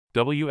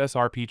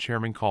WSRP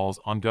Chairman calls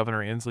on Governor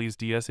Inslee's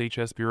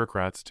DSHS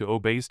bureaucrats to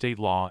obey state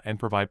law and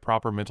provide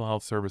proper mental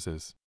health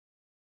services.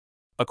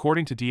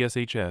 According to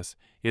DSHS,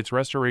 its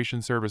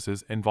restoration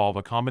services involve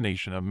a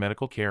combination of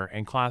medical care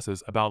and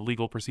classes about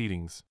legal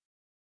proceedings.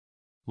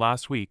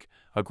 Last week,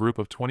 a group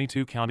of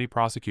 22 county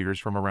prosecutors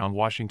from around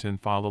Washington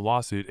filed a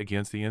lawsuit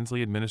against the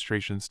Inslee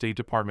administration's State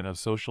Department of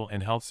Social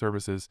and Health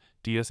Services,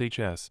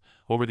 DSHS,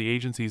 over the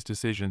agency's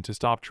decision to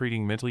stop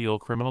treating mentally ill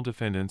criminal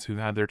defendants who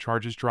had their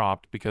charges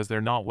dropped because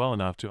they're not well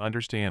enough to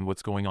understand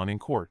what's going on in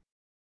court.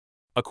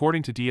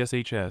 According to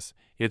DSHS,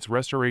 its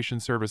restoration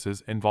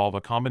services involve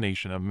a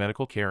combination of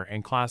medical care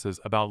and classes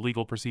about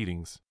legal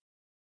proceedings.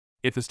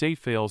 If the state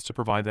fails to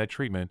provide that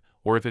treatment,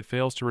 or if it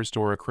fails to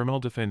restore a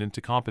criminal defendant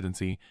to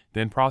competency,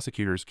 then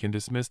prosecutors can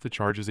dismiss the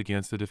charges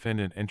against the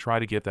defendant and try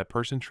to get that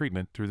person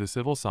treatment through the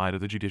civil side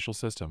of the judicial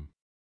system.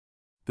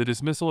 The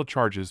dismissal of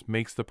charges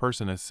makes the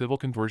person a civil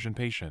conversion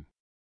patient.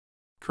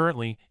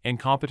 Currently,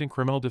 incompetent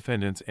criminal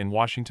defendants in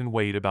Washington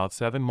wait about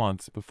 7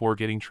 months before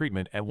getting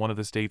treatment at one of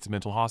the state's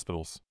mental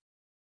hospitals.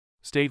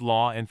 State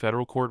law and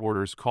federal court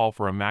orders call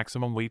for a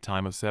maximum wait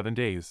time of 7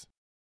 days.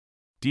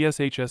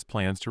 DSHS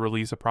plans to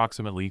release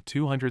approximately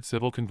 200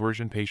 civil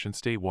conversion patients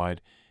statewide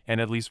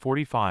and at least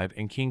 45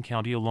 in King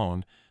County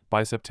alone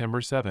by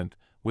September 7th,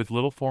 with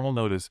little formal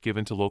notice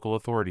given to local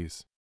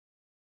authorities.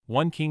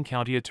 One King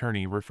County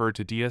attorney referred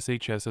to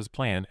DSHS's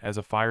plan as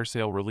a fire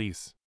sale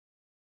release.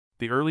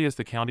 The earliest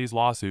the county's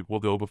lawsuit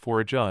will go before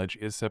a judge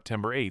is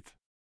September 8th,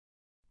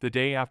 the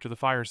day after the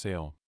fire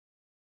sale.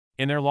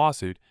 In their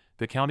lawsuit,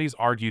 the counties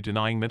argue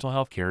denying mental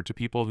health care to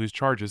people whose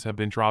charges have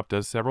been dropped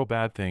does several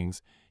bad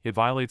things. It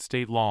violates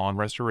state law on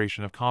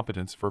restoration of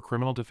competence for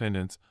criminal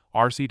defendants,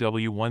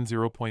 RCW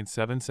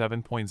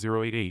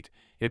 10.77.088,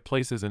 it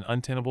places an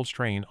untenable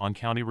strain on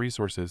county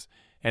resources,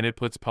 and it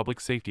puts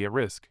public safety at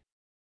risk.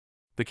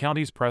 The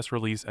county's press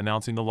release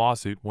announcing the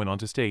lawsuit went on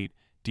to state,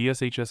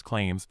 DSHS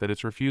claims that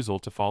its refusal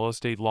to follow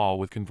state law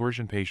with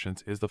conversion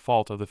patients is the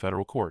fault of the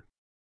federal court.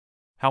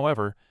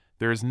 However,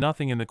 there is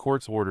nothing in the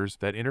court's orders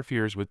that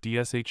interferes with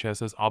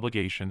DSHS's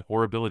obligation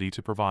or ability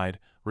to provide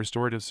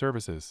restorative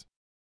services.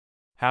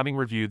 Having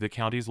reviewed the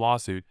county's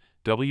lawsuit,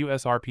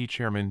 WSRP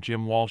Chairman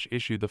Jim Walsh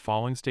issued the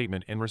following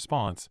statement in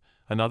response: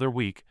 another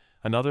week,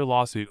 another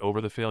lawsuit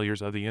over the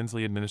failures of the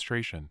Inslee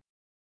administration.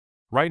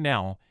 Right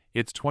now,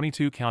 it's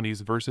 22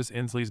 counties versus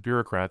Inslee's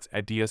bureaucrats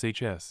at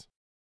DSHS.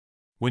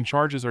 When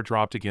charges are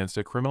dropped against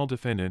a criminal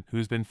defendant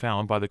who's been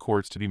found by the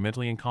courts to be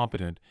mentally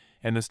incompetent,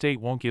 and the state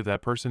won't give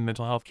that person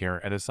mental health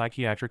care at a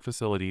psychiatric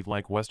facility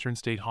like Western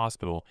State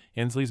Hospital,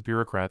 Inslee's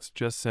bureaucrats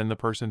just send the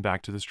person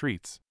back to the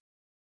streets.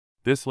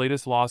 This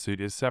latest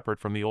lawsuit is separate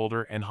from the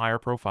older and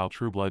higher-profile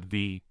Trueblood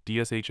v.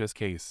 DSHS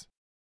case.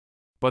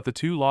 But the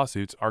two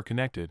lawsuits are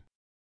connected.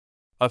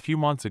 A few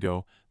months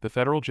ago, the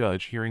federal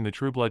judge hearing the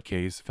Trueblood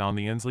case found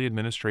the Inslee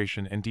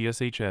administration and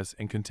DSHS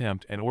in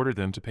contempt and ordered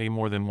them to pay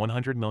more than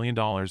 $100 million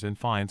in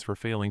fines for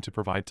failing to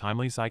provide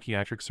timely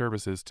psychiatric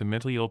services to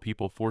mentally ill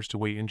people forced to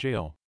wait in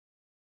jail.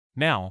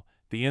 Now,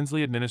 the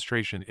Inslee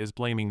administration is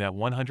blaming that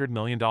 $100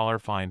 million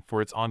fine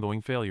for its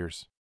ongoing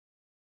failures.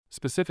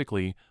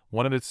 Specifically,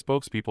 one of its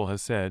spokespeople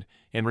has said,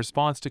 in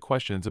response to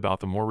questions about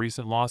the more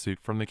recent lawsuit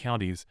from the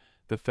counties,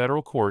 the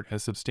federal court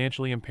has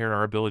substantially impaired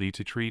our ability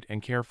to treat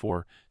and care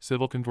for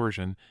civil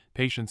conversion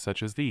patients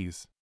such as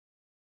these.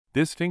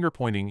 This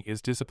finger-pointing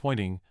is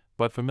disappointing,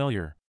 but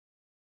familiar.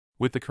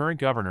 With the current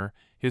governor,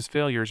 his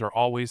failures are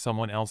always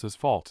someone else's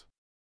fault.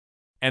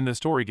 And the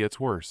story gets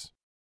worse.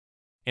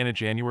 In a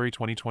January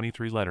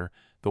 2023 letter,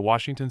 the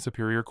Washington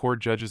Superior Court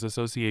Judges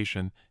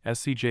Association,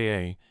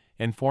 SCJA,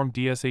 informed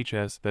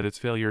DSHS that its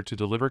failure to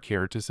deliver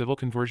care to civil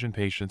conversion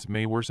patients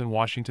may worsen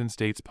Washington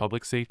state's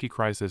public safety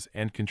crisis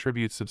and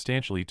contribute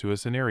substantially to a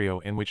scenario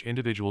in which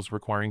individuals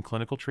requiring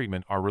clinical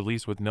treatment are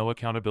released with no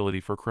accountability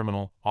for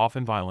criminal,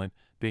 often violent,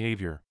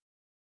 behavior.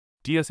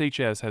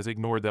 DSHS has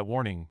ignored that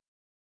warning.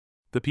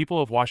 The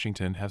people of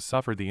Washington have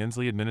suffered the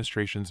Inslee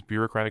administration's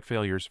bureaucratic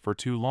failures for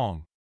too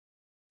long.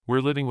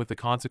 We're living with the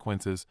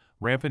consequences: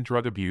 rampant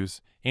drug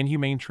abuse,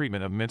 inhumane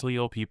treatment of mentally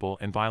ill people,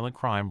 and violent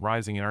crime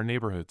rising in our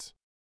neighborhoods.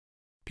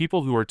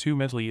 People who are too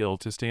mentally ill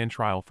to stand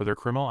trial for their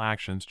criminal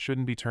actions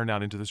shouldn't be turned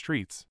out into the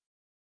streets.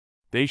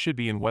 They should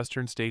be in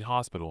Western State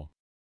Hospital.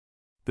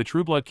 The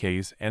Trueblood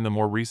case and the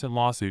more recent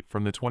lawsuit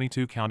from the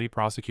 22 county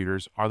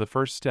prosecutors are the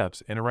first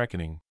steps in a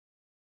reckoning.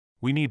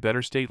 We need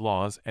better state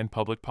laws and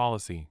public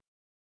policy.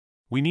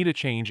 We need a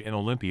change in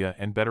Olympia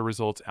and better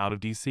results out of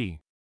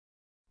D.C.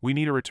 We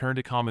need a return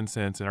to common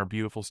sense in our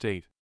beautiful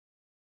state.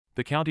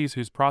 The counties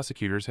whose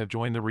prosecutors have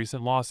joined the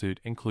recent lawsuit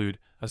include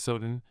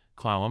Asotin,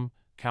 Clallam,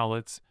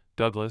 Cowlitz,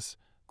 Douglas,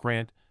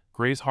 Grant,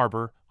 Grays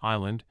Harbor,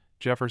 Island,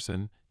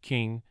 Jefferson,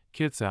 King,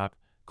 Kitsap,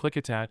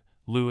 Klickitat,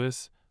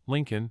 Lewis,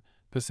 Lincoln,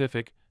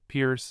 Pacific,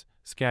 Pierce,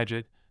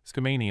 Skagit,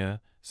 Skamania,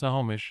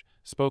 Snohomish,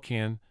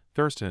 Spokane,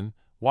 Thurston,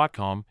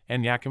 Whatcom,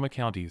 and Yakima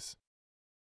counties.